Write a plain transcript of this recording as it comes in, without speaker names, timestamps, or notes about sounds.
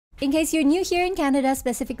In case you're new here in Canada,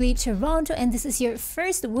 specifically Toronto, and this is your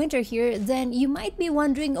first winter here, then you might be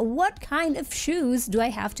wondering what kind of shoes do I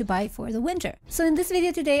have to buy for the winter. So in this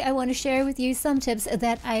video today, I want to share with you some tips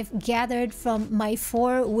that I've gathered from my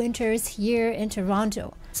 4 winters here in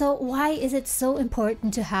Toronto. So why is it so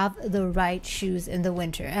important to have the right shoes in the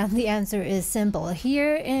winter? And the answer is simple.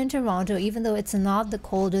 Here in Toronto, even though it's not the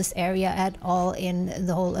coldest area at all in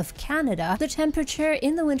the whole of Canada, the temperature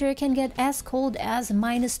in the winter can get as cold as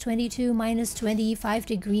 -22, -25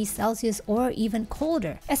 degrees Celsius, or even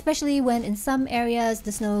colder, especially when in some areas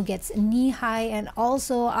the snow gets knee-high, and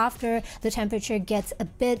also after the temperature gets a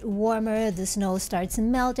bit warmer, the snow starts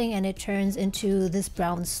melting and it turns into this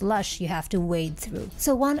brown slush you have to wade through.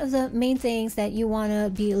 So one of the main things that you want to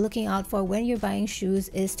be looking out for when you're buying shoes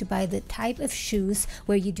is to buy the type of shoes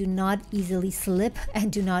where you do not easily slip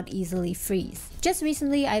and do not easily freeze. Just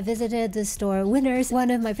recently, I visited the store Winners,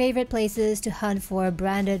 one of my favorite places to hunt for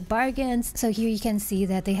branded bargains. So here you can see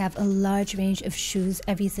that they have a large range of shoes,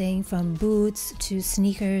 everything from boots to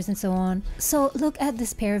sneakers and so on. So look at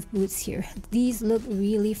this pair of boots here. These look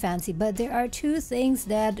really fancy, but there are 2 things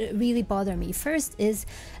that really bother me. First is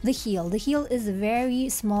the heel. The heel is very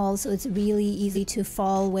small, so it's really easy to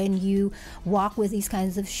fall when you walk with these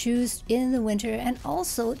kinds of shoes in the winter. And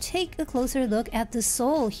also take a closer look at the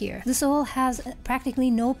sole here. The sole has practically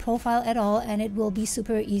no profile at all, and it will be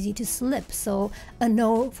super easy to slip, so a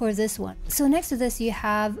no for this one. So next to this you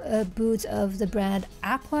have boots of the brand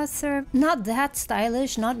Aquasurf. Not that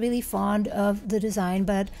stylish, not really fond of the design,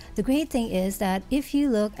 but the great thing is that if you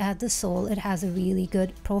look at the sole, it has a really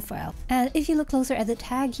good profile. And if you look closer at the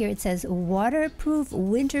tag here, it says waterproof,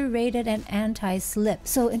 winter rated, and anti-slip.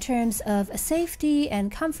 So in terms of safety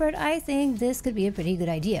and comfort, I think this could be a pretty good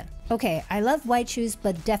idea. Okay, I love white shoes,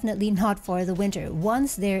 but definitely not for the winter.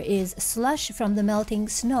 Once there is slush from the melting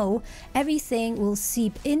snow, everything will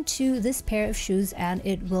seep into this pair of shoes and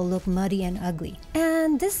it will look muddy and ugly.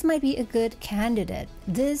 And this might be a good candidate.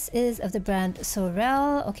 This is of the brand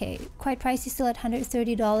Sorel. Okay, quite pricey, still at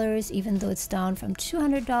 $130, even though it's down from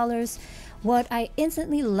 $200. What I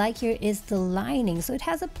instantly like here is the lining. So it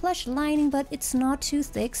has a plush lining, but it's not too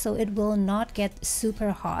thick, so it will not get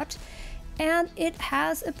super hot. And it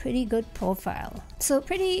has a pretty good profile. So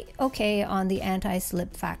pretty okay on the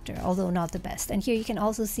anti-slip factor, although not the best. And here you can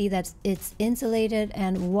also see that it's insulated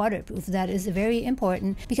and waterproof. That is very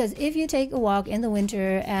important, because if you take a walk in the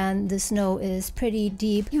winter and the snow is pretty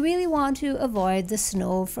deep, you really want to avoid the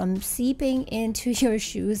snow from seeping into your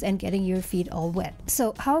shoes and getting your feet all wet.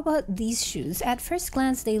 So how about these shoes? At first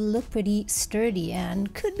glance, they look pretty sturdy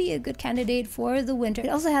and could be a good candidate for the winter. It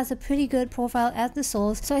also has a pretty good profile at the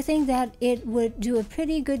soles, so I think that it would do a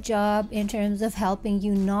pretty good job in terms of helping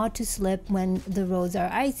you not to slip when the roads are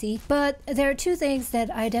icy. But there are 2 things that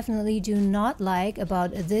I definitely do not like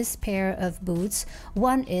about this pair of boots.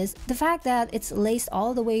 One is the fact that it's laced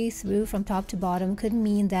all the way through from top to bottom could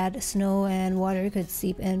mean that snow and water could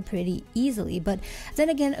seep in pretty easily. But then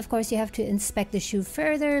again, of course, you have to inspect the shoe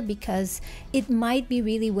further because it might be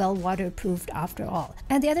really well waterproofed after all.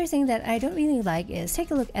 And the other thing that I don't really like is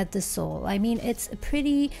take a look at the sole. I mean, it's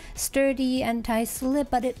pretty sturdy, anti-slip,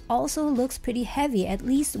 but it also looks pretty heavy. At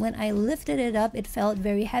least when I lifted it up, it felt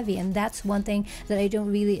very heavy, and that's one thing that I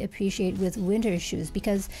don't really appreciate with winter shoes,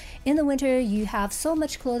 because in the winter you have so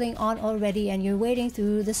much clothing on already and you're wading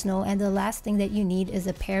through the snow, and the last thing that you need is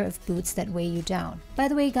a pair of boots that weigh you down. By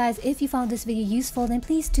the way, guys, if you found this video useful, then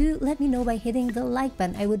please do let me know by hitting the like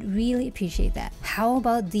button. I would really appreciate that. How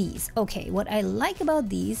about these? Okay, what I like about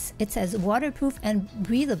these, it says waterproof and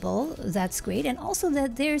breathable. That's great. And also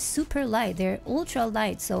that they're super light. They're ultra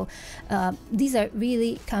light, so these are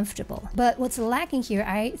really comfortable. But what's lacking here,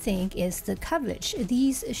 I think, is the coverage.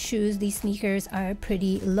 These shoes, these sneakers, are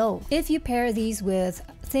pretty low. If you pair these with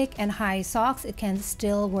thick and high socks, it can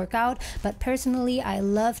still work out, but personally I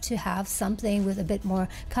love to have something with a bit more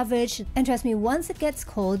coverage. And trust me, once it gets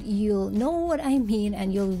cold, you'll know what I mean,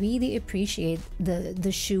 and you'll really appreciate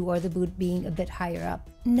the shoe or the boot being a bit higher up.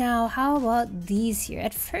 Now, how about these here?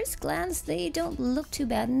 At first glance, they don't look too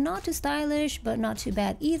bad. Not too stylish, but not too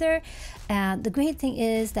bad either. And the great thing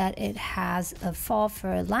is that it has a faux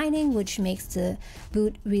fur lining, which makes the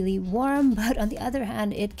boot really warm. But on the other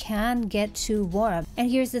hand, it can get too warm.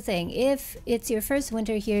 And here here's the thing, if it's your first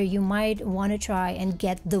winter here, you might want to try and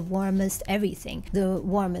get the warmest everything. The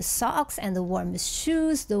warmest socks and the warmest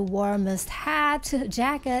shoes, the warmest hat,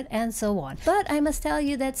 jacket, and so on. But I must tell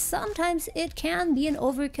you that sometimes it can be an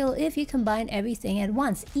overkill if you combine everything at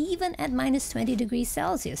once, even at minus 20 degrees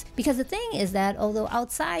Celsius. Because the thing is that although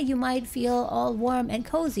outside you might feel all warm and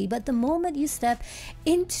cozy, but the moment you step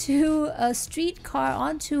into a streetcar,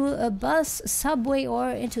 onto a bus, subway,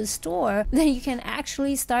 or into a store, then you can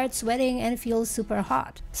actually start sweating and feel super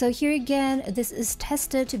hot. So here again, this is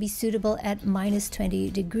tested to be suitable at minus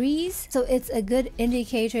 20 degrees. So it's a good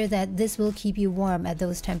indicator that this will keep you warm at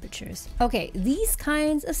those temperatures. Okay, these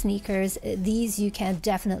kinds of sneakers, these you can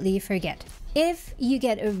definitely forget. If you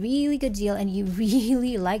get a really good deal and you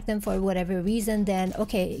really like them for whatever reason, then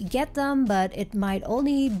okay, get them, but it might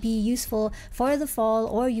only be useful for the fall,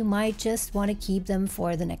 or you might just want to keep them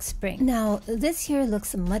for the next spring. Now, this here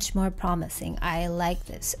looks much more promising. I like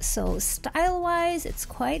this. So style-wise, it's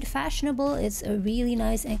quite fashionable. It's a really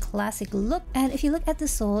nice and classic look. And if you look at the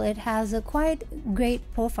sole, it has a quite great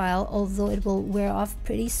profile, although it will wear off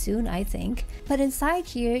pretty soon, I think. But inside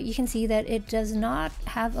here, you can see that it does not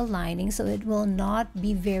have a lining, so it will not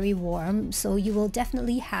be very warm. So you will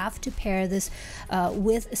definitely have to pair this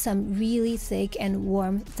with some really thick and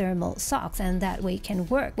warm thermal socks, and that way it can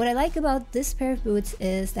work. What I like about this pair of boots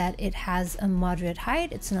is that it has a moderate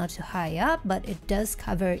height. It's not too high up, but it does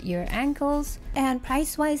cover your ankles. And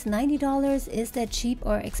price-wise, $90, is that cheap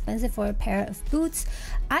or expensive for a pair of boots?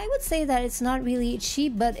 I would say that it's not really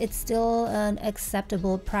cheap, but it's still an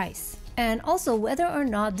acceptable price. And also, whether or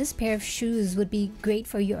not this pair of shoes would be great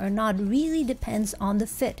for you or not really depends on the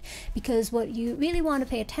fit, because what you really want to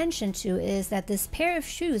pay attention to is that this pair of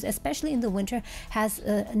shoes, especially in the winter, has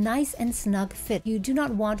a nice and snug fit. You do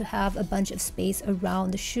not want to have a bunch of space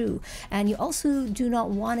around the shoe, and you also do not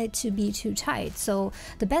want it to be too tight. So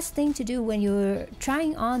the best thing to do when you're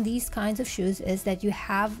trying on these kinds of shoes is that you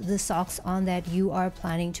have the socks on that you are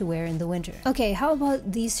planning to wear in the winter. Okay, how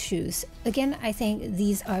about these shoes? Again, I think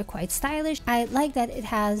these are quite stylish. I like that it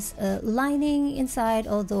has a lining inside,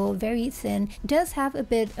 although very thin. It does have a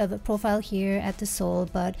bit of a profile here at the sole,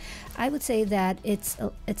 but I would say that it's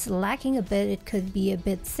lacking a bit. It could be a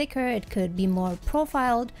bit thicker, it could be more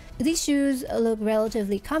profiled. These shoes look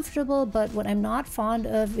relatively comfortable, but what I'm not fond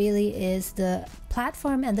of really is the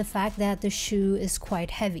platform and the fact that the shoe is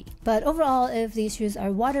quite heavy. But overall, if these shoes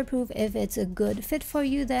are waterproof, if it's a good fit for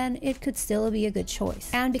you, then it could still be a good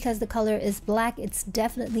choice. And because the color is black, it's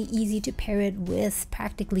definitely easy to pair it with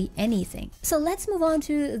practically anything. So let's move on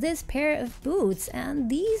to this pair of boots, and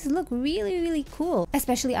these look really cool,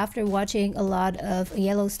 especially after watching a lot of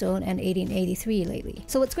Yellowstone and 1883 lately.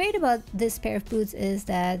 So what's great about this pair of boots is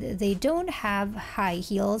that they don't have high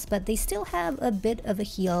heels, but they still have a bit of a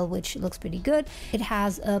heel, which looks pretty good. It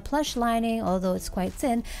has a plush lining, although it's quite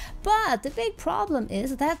thin, but the big problem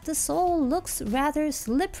is that the sole looks rather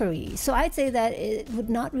slippery. So I'd say that it would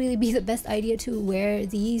not really be the best idea to wear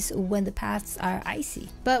these when the paths are icy.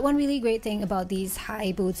 But one really great thing about these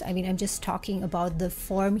high boots, I mean, I'm just talking about the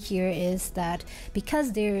form here, is that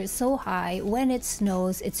because they're so high, when it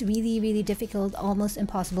snows, it's really difficult, almost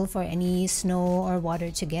impossible for any snow or water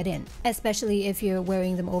to get in, especially if you're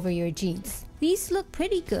wearing them over your jeans. These look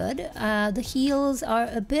pretty good. The heels are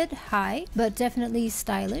a bit high, but definitely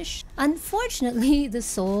stylish. Unfortunately, the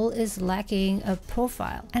sole is lacking a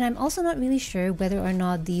profile. And I'm also not really sure whether or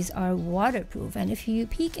not these are waterproof. And if you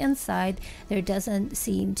peek inside, there doesn't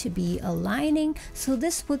seem to be a lining. So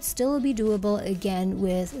this would still be doable, again,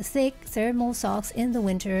 with thick thermal socks in the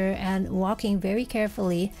winter and walking very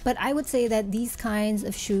carefully. But I would say that these kinds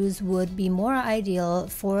of shoes would be more ideal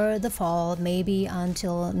for the fall, maybe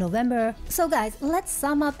until November. So guys, let's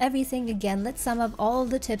sum up everything again. Let's sum up all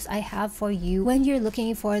the tips I have for you when you're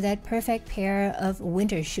looking for that perfect pair of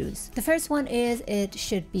winter shoes. The first one is it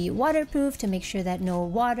should be waterproof to make sure that no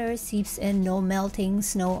water seeps in, no melting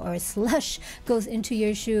snow or slush goes into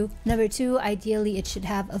your shoe. Number two, ideally it should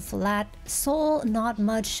have a flat sole, not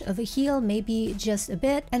much of a heel, maybe just a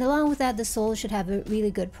bit. And along with that, the sole should have a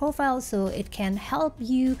really good profile so it can help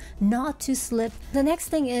you not to slip. The next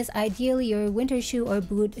thing is ideally your winter shoe or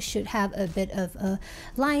boot should have a bit of a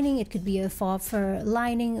lining. It could be a faux fur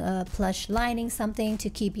lining, a plush lining, something to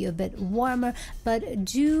keep you a bit warmer, but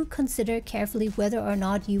do consider carefully whether or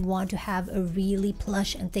not you want to have a really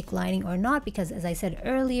plush and thick lining or not, because as I said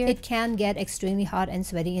earlier, it can get extremely hot and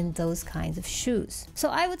sweaty in those kinds of shoes. So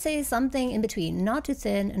I would say something in between, not too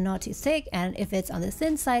thin, not too thick, and if it's on the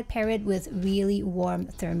thin side, pair it with really warm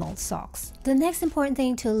thermal socks. The next important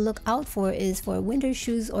thing to look out for is for winter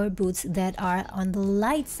shoes or boots that are on the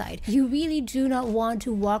light side. You really really do not want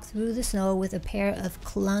to walk through the snow with a pair of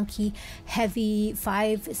clunky, heavy,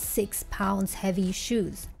 5-6 pounds heavy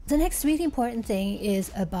shoes. The next really important thing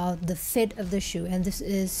is about the fit of the shoe, and this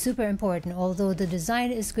is super important. Although the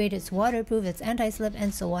design is great, it's waterproof, it's anti-slip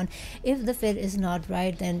and so on, if the fit is not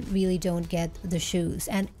right, then really don't get the shoes.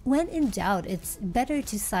 And when in doubt, it's better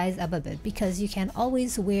to size up a bit, because you can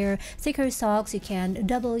always wear thicker socks, you can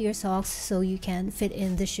double your socks so you can fit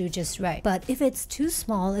in the shoe just right. But if it's too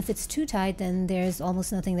small, if it's too tight, then there's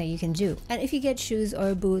almost nothing that you can do. And if you get shoes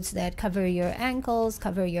or boots that cover your ankles,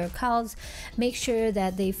 cover your calves, make sure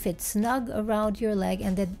that they fit snug around your leg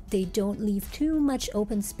and that they don't leave too much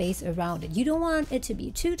open space around it. You don't want it to be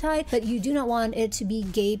too tight, but you do not want it to be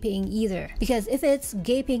gaping either, because if it's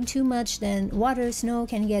gaping too much, then water, snow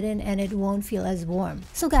can get in and it won't feel as warm.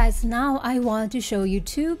 So guys, now I want to show you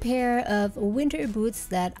 2 pair of winter boots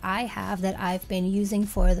that I have, that I've been using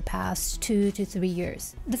for the past 2 to 3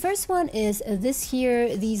 years. The first one is this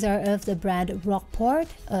here. These are of the brand Rockport,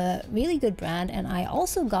 a really good brand, and I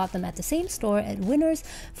also got them at the same store at Winners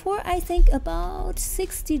for I think about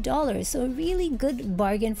 $60, so a really good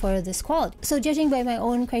bargain for this quality. So judging by my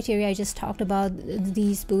own criteria I just talked about,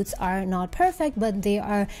 these boots are not perfect, but they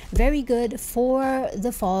are very good for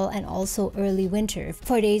the fall and also early winter,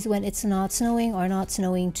 for days when it's not snowing or not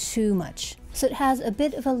snowing too much. So it has a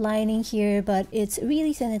bit of a lining here, but it's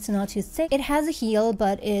really thin, it's not too thick. It has a heel,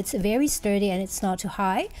 but it's very sturdy and it's not too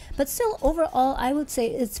high. But still, overall, I would say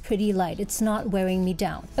it's pretty light. It's not wearing me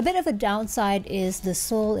down. A bit of a downside is the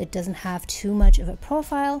sole. It doesn't have too much of a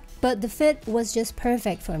profile, but the fit was just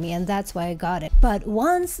perfect for me, and that's why I got it. But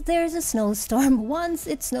once there's a snowstorm, once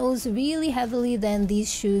it snows really heavily, then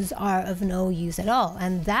these shoes are of no use at all.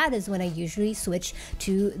 And that is when I usually switch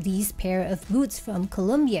to these pair of boots from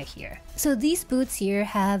Columbia here. So these boots here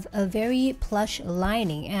have a very plush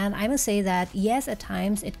lining, and I must say that yes, at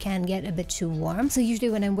times it can get a bit too warm. So usually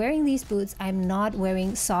when I'm wearing these boots, I'm not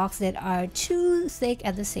wearing socks that are too thick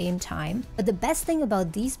at the same time. But the best thing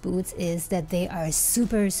about these boots is that they are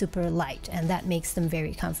super light, and that makes them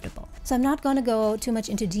very comfortable. So I'm not gonna go too much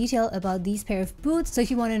into detail about these pair of boots. So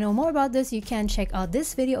if you want to know more about this, you can check out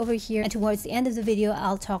this video over here, and towards the end of the video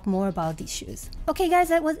I'll talk more about these shoes. Okay guys,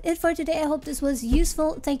 that was it for today. I hope this was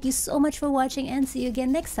useful. Thank you so much for watching, and see you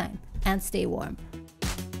again next time, and stay warm.